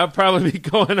COVID. I'll probably be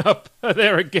going up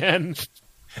there again.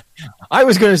 I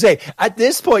was going to say, at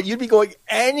this point, you'd be going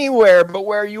anywhere but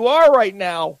where you are right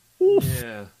now. Oof.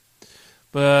 Yeah.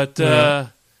 But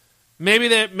maybe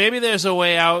there's a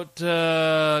way out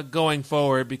going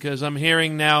forward, because I'm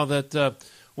hearing now that,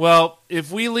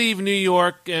 if we leave New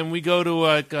York and we go to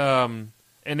an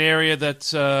area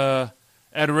that's at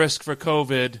risk for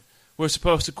COVID, we're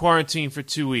supposed to quarantine for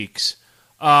 2 weeks.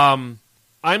 I'm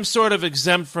sort of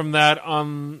exempt from that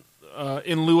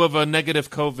in lieu of a negative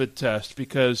COVID test,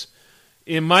 because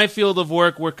in my field of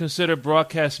work, we're considered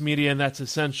broadcast media, and that's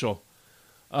essential.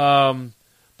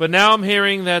 But now I'm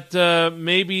hearing that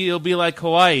maybe it'll be like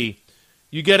Hawaii.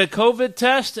 You get a COVID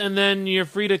test, and then you're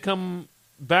free to come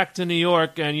back to New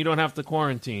York, and you don't have to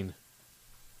quarantine.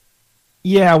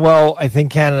 Yeah, well, I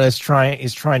think Canada is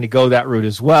trying to go that route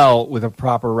as well, with a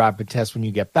proper rapid test when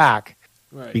you get back.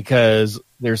 Right. Because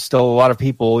there's still a lot of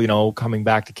people, coming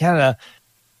back to Canada.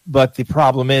 But the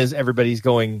problem is everybody's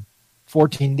going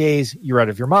 14 days, you're out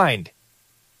of your mind.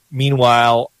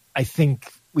 Meanwhile, I think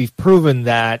we've proven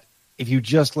that if you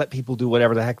just let people do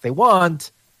whatever the heck they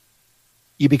want,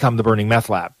 you become the burning meth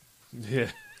lab. Yeah.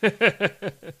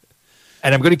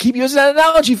 And I'm going to keep using that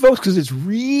analogy, folks, because it's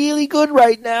really good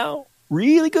right now.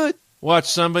 Really good. Watch,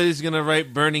 somebody's going to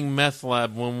write Burning Meth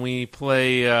Lab when we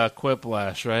play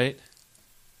Quiplash, right?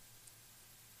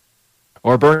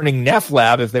 Or Burning Neff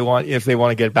Lab if they want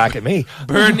to get back at me.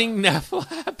 Burning Neff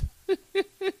Lab?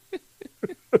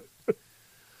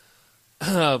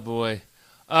 Oh, boy.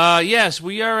 Yes,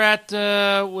 we are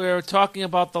we're talking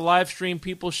about the live stream,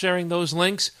 people sharing those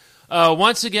links.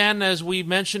 Once again, as we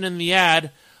mentioned in the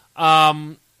ad,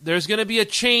 there's going to be a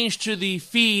change to the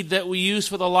feed that we use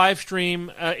for the live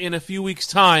stream in a few weeks'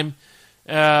 time.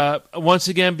 Once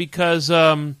again, because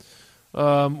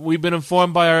we've been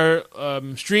informed by our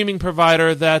streaming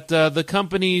provider that the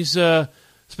companies,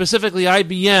 specifically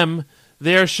IBM,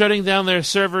 they're shutting down their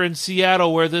server in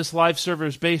Seattle where this live server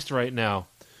is based right now.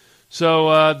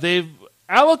 So they've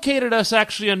allocated us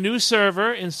actually a new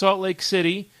server in Salt Lake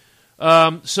City.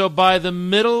 So by the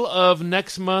middle of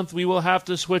next month, we will have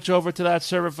to switch over to that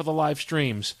server for the live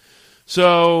streams.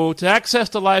 So to access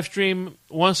the live stream,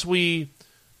 once we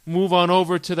move on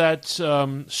over to that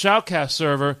Shoutcast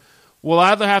server, we'll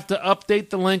either have to update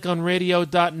the link on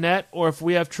radio.net, or if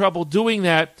we have trouble doing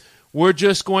that, we're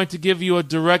just going to give you a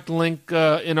direct link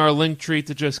in our link tree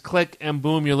to just click, and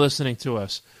boom, you're listening to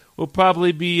us. Will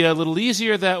probably be a little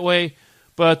easier that way,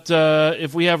 but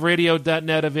if we have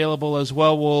radio.net available as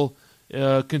well, we'll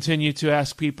continue to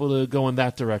ask people to go in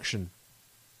that direction.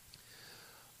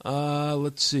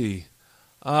 Let's see.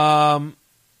 Now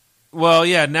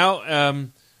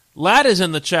Lad is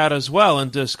in the chat as well in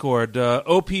Discord.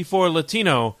 OP4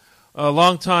 Latino, a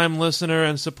longtime listener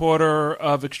and supporter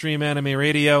of Extreme Anime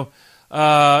Radio.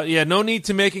 No need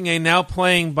to making a now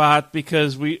playing bot,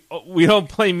 because we don't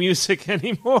play music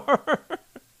anymore.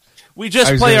 We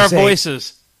just play our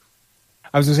voices.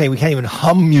 I was going to say, we can't even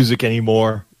hum music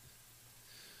anymore.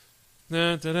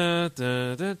 If it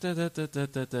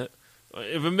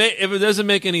doesn't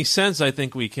make any sense, I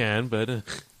think we can, but...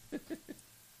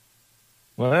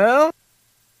 Well,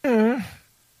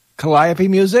 Calliope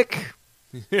music,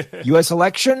 U.S.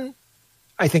 election.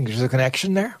 I think there's a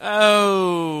connection there.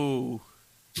 Oh.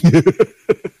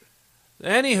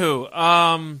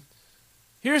 Anywho,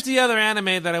 here's the other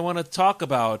anime that I want to talk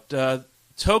about.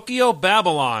 Tokyo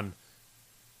Babylon.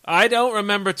 I don't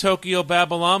remember Tokyo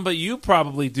Babylon, but you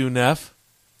probably do, Neff.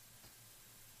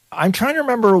 I'm trying to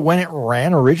remember when it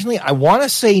ran originally. I want to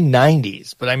say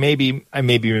 90s, but I may be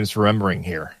misremembering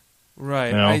here. Right.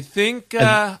 You know? I think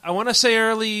I want to say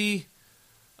early.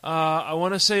 I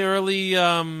want to say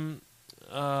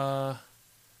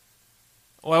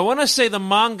the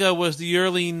manga was the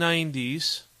early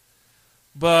 90s,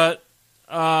 but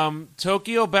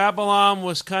Tokyo Babylon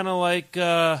was kind of like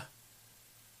it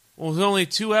was only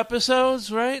 2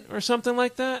 episodes, right, or something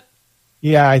like that.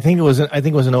 Yeah, I think it was an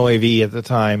OAV at the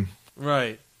time.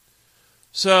 Right.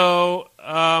 So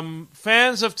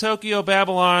fans of Tokyo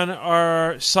Babylon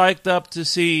are psyched up to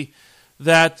see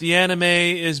that the anime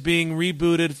is being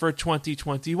rebooted for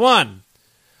 2021.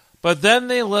 But then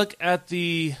they look at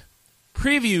the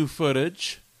preview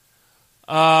footage,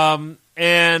 and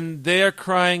they are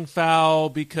crying foul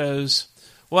because,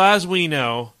 well, as we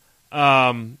know,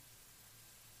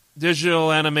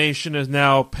 digital animation is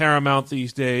now paramount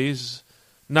these days.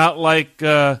 Not like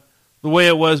the way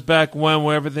it was back when,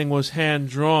 where everything was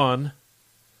hand-drawn.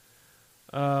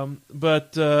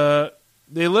 But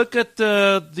they look at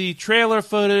the trailer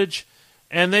footage,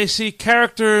 and they see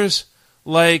characters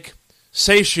like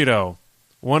Seishiro,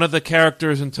 one of the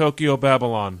characters in Tokyo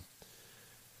Babylon.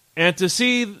 And to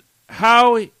see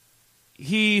how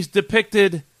he's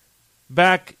depicted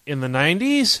back in the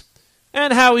 90s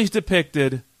and how he's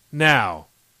depicted now.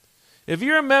 If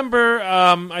you remember,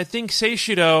 I think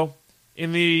Seishiro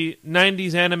in the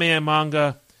 90s anime and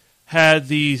manga had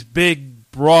these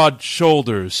big, broad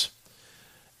shoulders.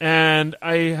 And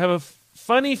I have a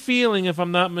funny feeling, if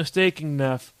I'm not mistaken,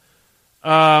 Neff,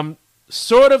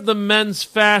 sort of the men's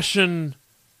fashion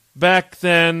back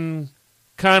then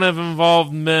kind of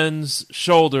involved men's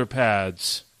shoulder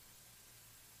pads.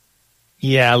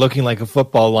 Yeah, looking like a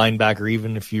football linebacker,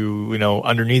 even if you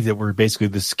underneath it were basically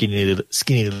the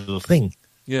skinny little thing.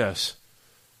 Yes.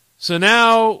 So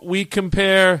now we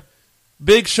compare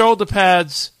big shoulder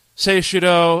pads,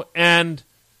 Seishiro, and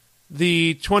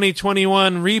the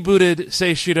 2021 rebooted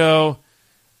Seishiro,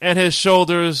 and his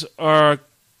shoulders are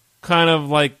kind of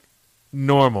like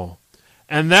normal.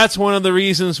 And that's one of the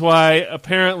reasons why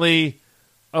apparently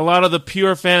a lot of the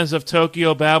pure fans of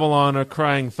Tokyo Babylon are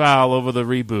crying foul over the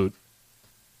reboot.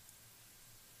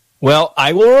 Well,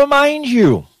 I will remind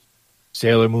you,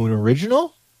 Sailor Moon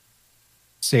Original,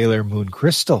 Sailor Moon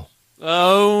Crystal.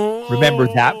 Oh. Remember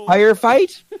that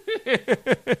firefight?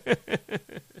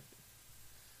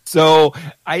 So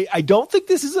I don't think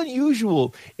this is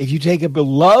unusual. If you take a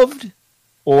beloved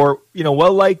or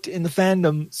well-liked in the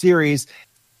fandom series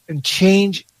and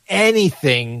change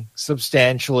anything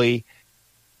substantially,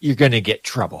 you're going to get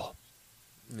trouble.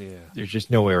 Yeah. There's just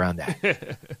no way around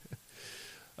that.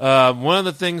 One of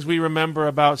the things we remember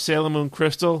about Sailor Moon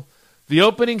Crystal, the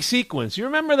opening sequence. You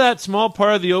remember that small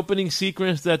part of the opening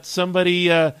sequence that somebody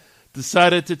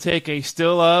decided to take a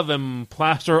still of and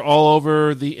plaster all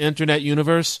over the internet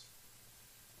universe?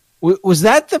 Was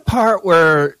that the part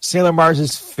where Sailor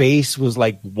Mars's face was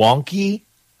like wonky?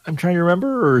 I'm trying to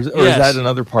remember, or yes. Is that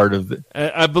another part of it?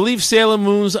 I believe Sailor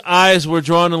Moon's eyes were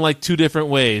drawn in like 2 different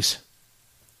ways.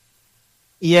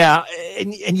 Yeah,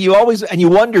 and you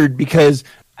wondered because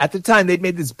at the time they'd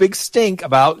made this big stink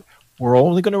about we're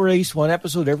only going to release 1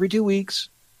 episode every 2 weeks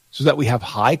so that we have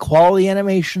high quality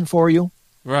animation for you.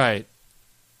 Right.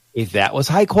 If that was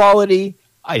high quality,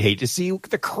 I'd hate to see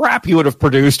the crap you would have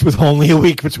produced with only a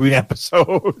week between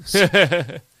episodes.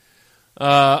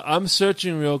 I'm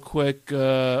searching real quick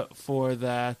for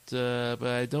that, but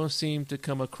I don't seem to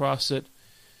come across it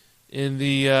in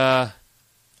the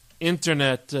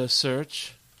internet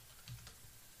search.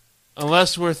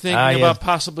 Unless we're thinking about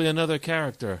possibly another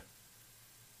character.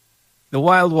 The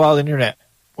wild, wild internet.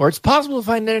 Or it's possible to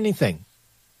find anything.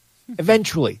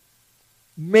 Eventually.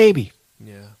 Maybe.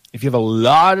 Yeah. If you have a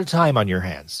lot of time on your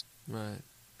hands. Right.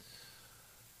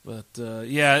 But,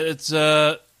 it's...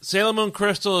 Sailor Moon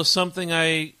Crystal is something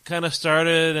I kind of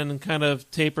started and kind of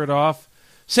tapered off.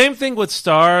 Same thing with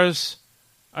Stars.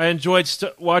 I enjoyed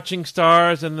watching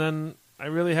Stars, and then I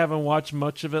really haven't watched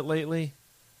much of it lately.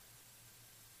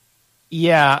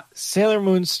 Yeah, Sailor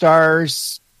Moon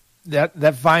Stars,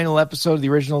 that final episode of the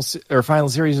original, or final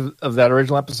series of that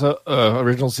original episode,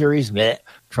 original series,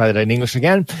 try that in English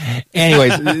again.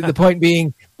 Anyways, the point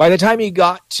being, by the time you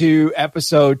got to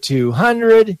episode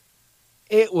 200,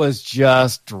 it was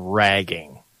just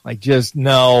dragging. Like, just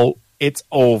no, it's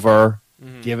over.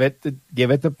 Mm-hmm. Give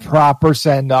it the proper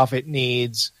send off it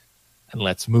needs, and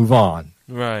let's move on.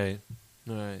 Right.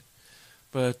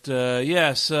 But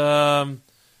yes,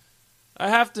 I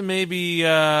have to maybe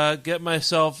get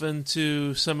myself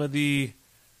into some of the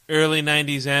early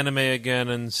 '90s anime again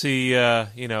and see,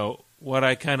 what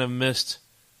I kind of missed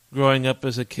growing up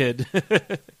as a kid.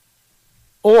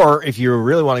 Or if you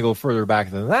really want to go further back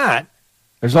than that,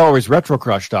 there's always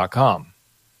RetroCrush.com.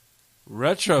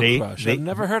 Retro Crush. I've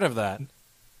never heard of that.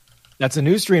 That's a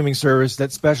new streaming service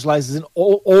that specializes in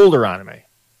older anime.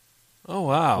 Oh,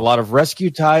 wow. A lot of rescue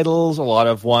titles, a lot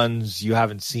of ones you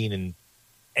haven't seen in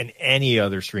any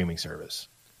other streaming service.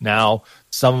 Now,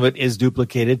 some of it is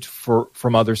duplicated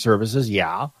from other services,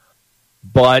 yeah.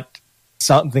 But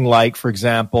something like, for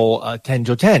example,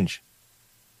 Tenjo Tenge,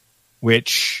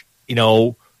 which,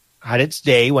 had its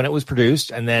day when it was produced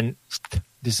and then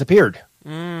disappeared.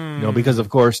 Because, of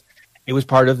course, it was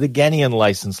part of the Genion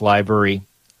license library.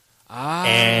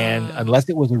 And unless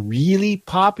it was a really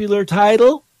popular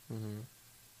title,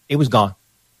 it was gone.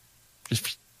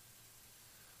 Just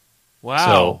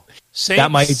wow. So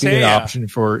that might be an option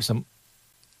for some.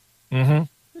 Saint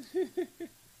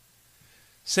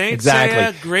exactly.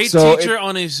 Seiya, Great Teacher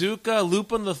Onizuka,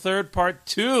 Lupin the Third Part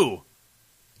 2.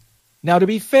 Now, to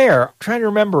be fair, I'm trying to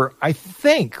remember, I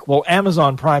think,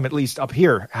 Amazon Prime, at least up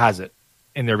here, has it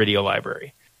in their video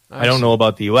library. I don't know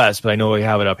about the U.S., but I know we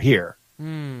have it up here.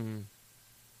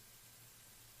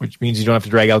 Which means you don't have to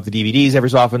drag out the DVDs every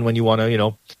so often when you want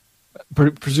to,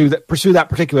 pursue that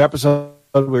particular episode.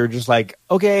 We're just like,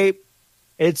 okay,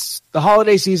 it's the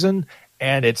holiday season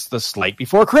and it's the slight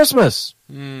before Christmas.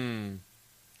 Well,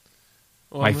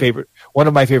 one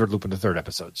of my favorite Lupin the Third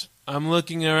episodes. I'm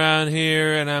looking around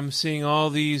here and I'm seeing all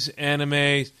these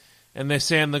animes, and they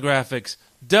say in the graphics,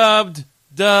 dubbed.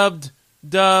 A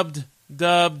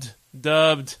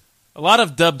lot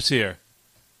of dubs here.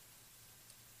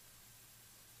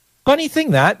 Funny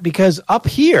thing because up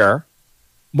here,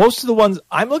 most of the ones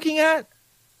I'm looking at,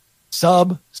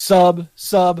 sub.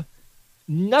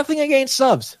 Nothing against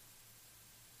subs.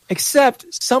 Except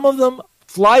some of them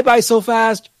fly by so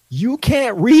fast, you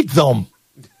can't read them.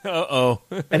 Uh-oh.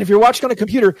 And if you're watching on a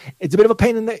computer, it's a bit of a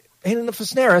pain in the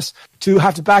Fasnaris to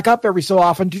have to back up every so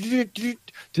often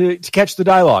to catch the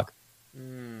dialogue.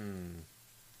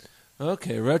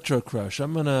 Okay, Retro Crush.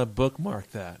 I'm going to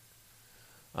bookmark that.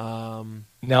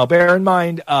 Now, bear in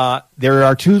mind, there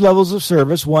are two levels of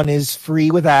service. One is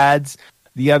free with ads.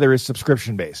 The other is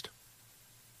subscription-based.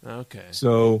 Okay.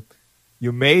 So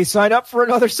you may sign up for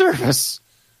another service.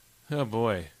 Oh,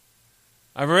 boy.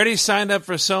 I've already signed up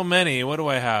for so many. What do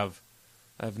I have?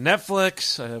 I have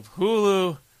Netflix. I have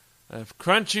Hulu. I have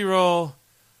Crunchyroll.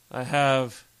 I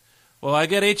have... Well, I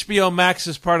get HBO Max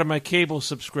as part of my cable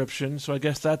subscription, so I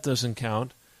guess that doesn't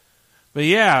count. But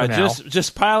yeah,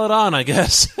 just pile it on, I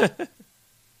guess.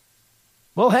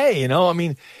 Well, hey,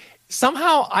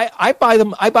 somehow I buy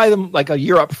them like a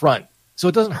year up front, so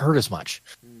it doesn't hurt as much.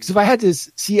 Because if I had to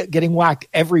see it getting whacked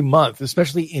every month,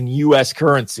 especially in U.S.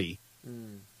 currency,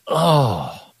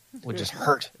 it would just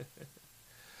hurt.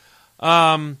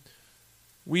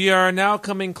 We are now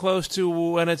coming close to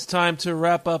when it's time to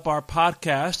wrap up our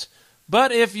podcast.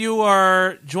 But if you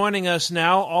are joining us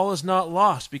now, all is not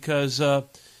lost, because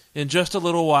in just a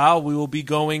little while we will be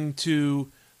going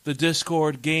to the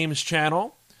Discord Games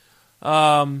channel,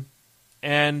 and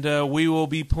we will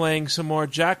be playing some more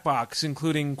Jackbox,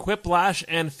 including Quiplash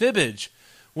and Fibbage,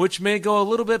 which may go a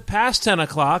little bit past 10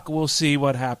 o'clock. We'll see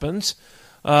what happens.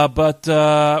 But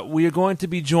we are going to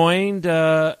be joined,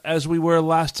 as we were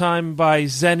last time, by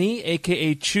Zenny,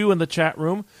 a.k.a. Chu, in the chat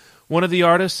room, one of the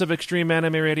artists of Extreme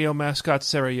Anime Radio mascot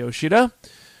Sarah Yoshida.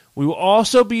 We will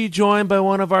also be joined by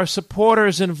one of our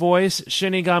supporters in voice,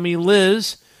 Shinigami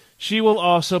Liz. She will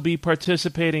also be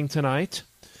participating tonight.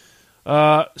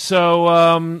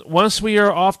 So once we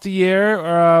are off the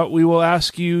air, we will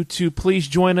ask you to please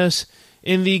join us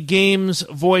in the Games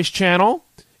Voice channel.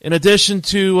 In addition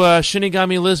to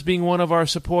Shinigami Liz being one of our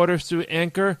supporters through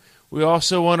Anchor, we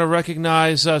also want to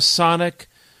recognize Sonic,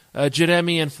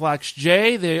 Jeremy, and Flax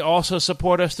J. They also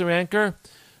support us through Anchor.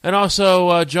 And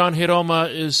also John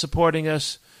Hiroma is supporting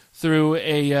us through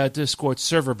a Discord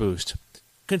server boost.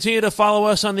 Continue to follow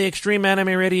us on the Extreme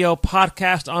Anime Radio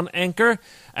podcast on Anchor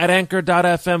at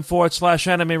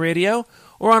anchor.fm/anime radio,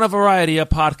 or on a variety of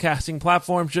podcasting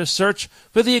platforms. Just search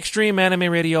for the Extreme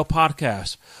Anime Radio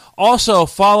podcast. Also,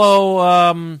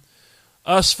 follow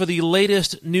us for the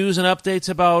latest news and updates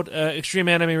about Extreme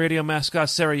Anime Radio mascot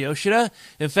Sarah Yoshida.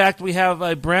 In fact, we have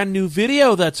a brand new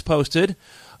video that's posted.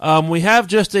 We have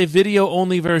just a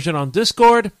video-only version on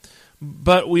Discord,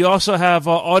 but we also have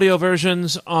audio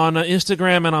versions on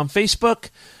Instagram and on Facebook,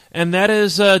 and that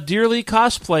is Dearly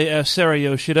Cosplay as Sarah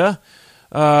Yoshida.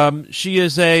 She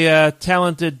is a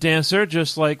talented dancer,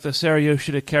 just like the Sarah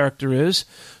Yoshida character is.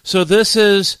 So this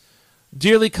is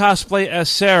Dearly Cosplay as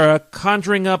Sarah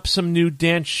conjuring up some new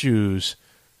dance shoes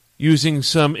using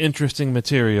some interesting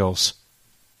materials.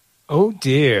 Oh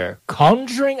dear.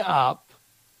 Conjuring up?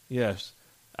 Yes.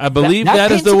 I believe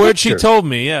that is the word she told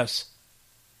me, yes.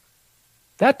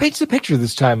 That paints a picture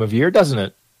this time of year, doesn't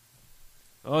it?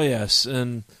 Oh, yes,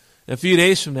 and a few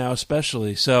days from now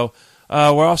especially. So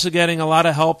we're also getting a lot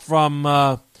of help from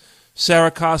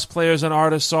Sarah cosplayers and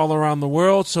artists all around the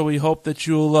world, so we hope that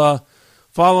you'll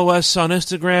follow us on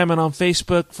Instagram and on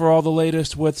Facebook for all the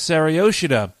latest with Sarah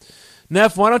Yoshida.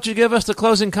 Neff, why don't you give us the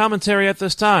closing commentary at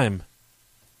this time?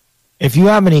 If you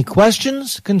have any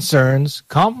questions, concerns,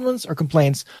 compliments, or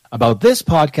complaints about this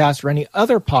podcast or any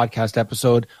other podcast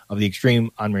episode of the Extreme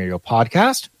Anime Radio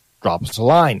podcast, drop us a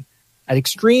line at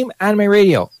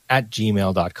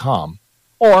extremeanimeradio@gmail.com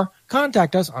or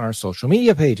contact us on our social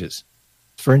media pages.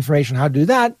 For information on how to do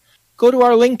that, go to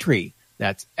our link tree.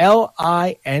 That's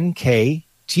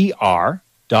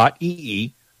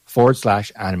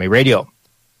linktr.ee/anime radio,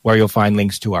 where you'll find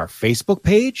links to our Facebook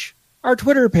page, our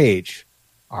Twitter page,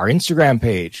 our Instagram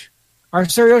page, our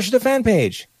Sarah Yoshida fan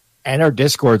page, and our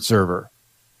Discord server.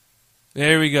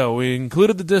 There we go. We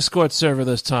included the Discord server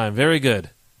this time. Very good.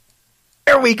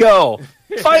 There we go.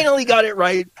 Finally got it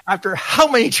right after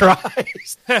how many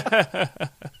tries?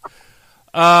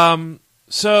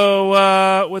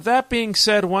 So with that being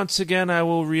said, once again, I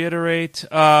will reiterate,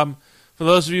 for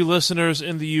those of you listeners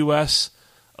in the U.S.,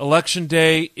 Election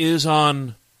Day is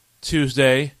on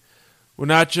Tuesday. We're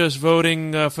not just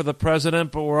voting for the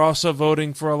president, but we're also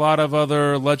voting for a lot of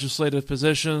other legislative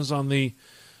positions on the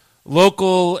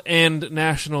local and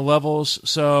national levels.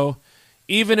 So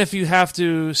even if you have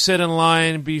to sit in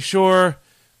line, be sure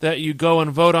that you go and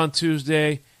vote on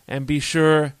Tuesday, and be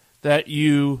sure that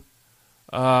you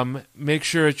make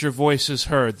sure that your voice is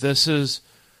heard. This is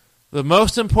the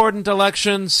most important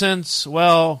election since,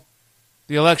 well,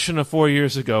 the election of 4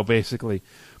 years ago, basically.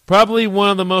 Probably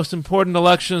one of the most important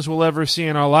elections we'll ever see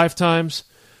in our lifetimes.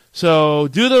 So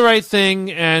do the right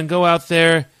thing and go out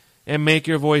there and make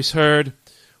your voice heard,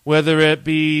 whether it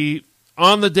be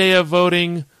on the day of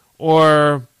voting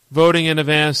or voting in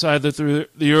advance, either through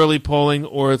the early polling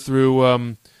or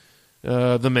through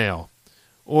the mail.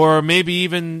 Or maybe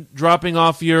even dropping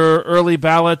off your early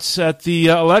ballots at the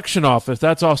election office.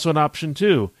 That's also an option,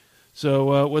 too.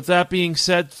 So with that being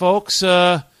said, folks,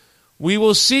 we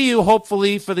will see you,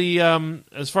 hopefully, for the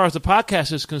as far as the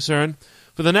podcast is concerned,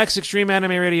 for the next Extreme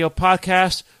Anime Radio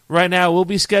podcast. Right now, we'll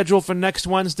be scheduled for next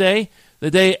Wednesday,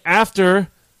 the day after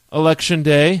Election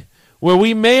Day, where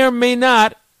we may or may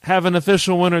not have an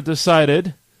official winner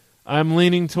decided. I'm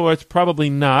leaning towards probably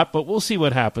not, but we'll see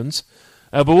what happens.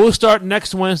 But we'll start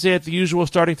next Wednesday at the usual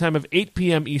starting time of 8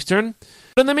 p.m. Eastern.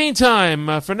 But in the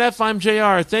meantime, for Neff, I'm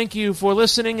JR. Thank you for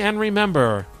listening, and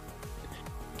remember,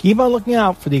 keep on looking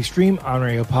out for the Extreme Anime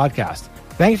Radio podcast.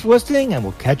 Thanks for listening, and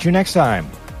we'll catch you next time.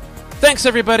 Thanks,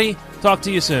 everybody. Talk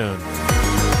to you soon.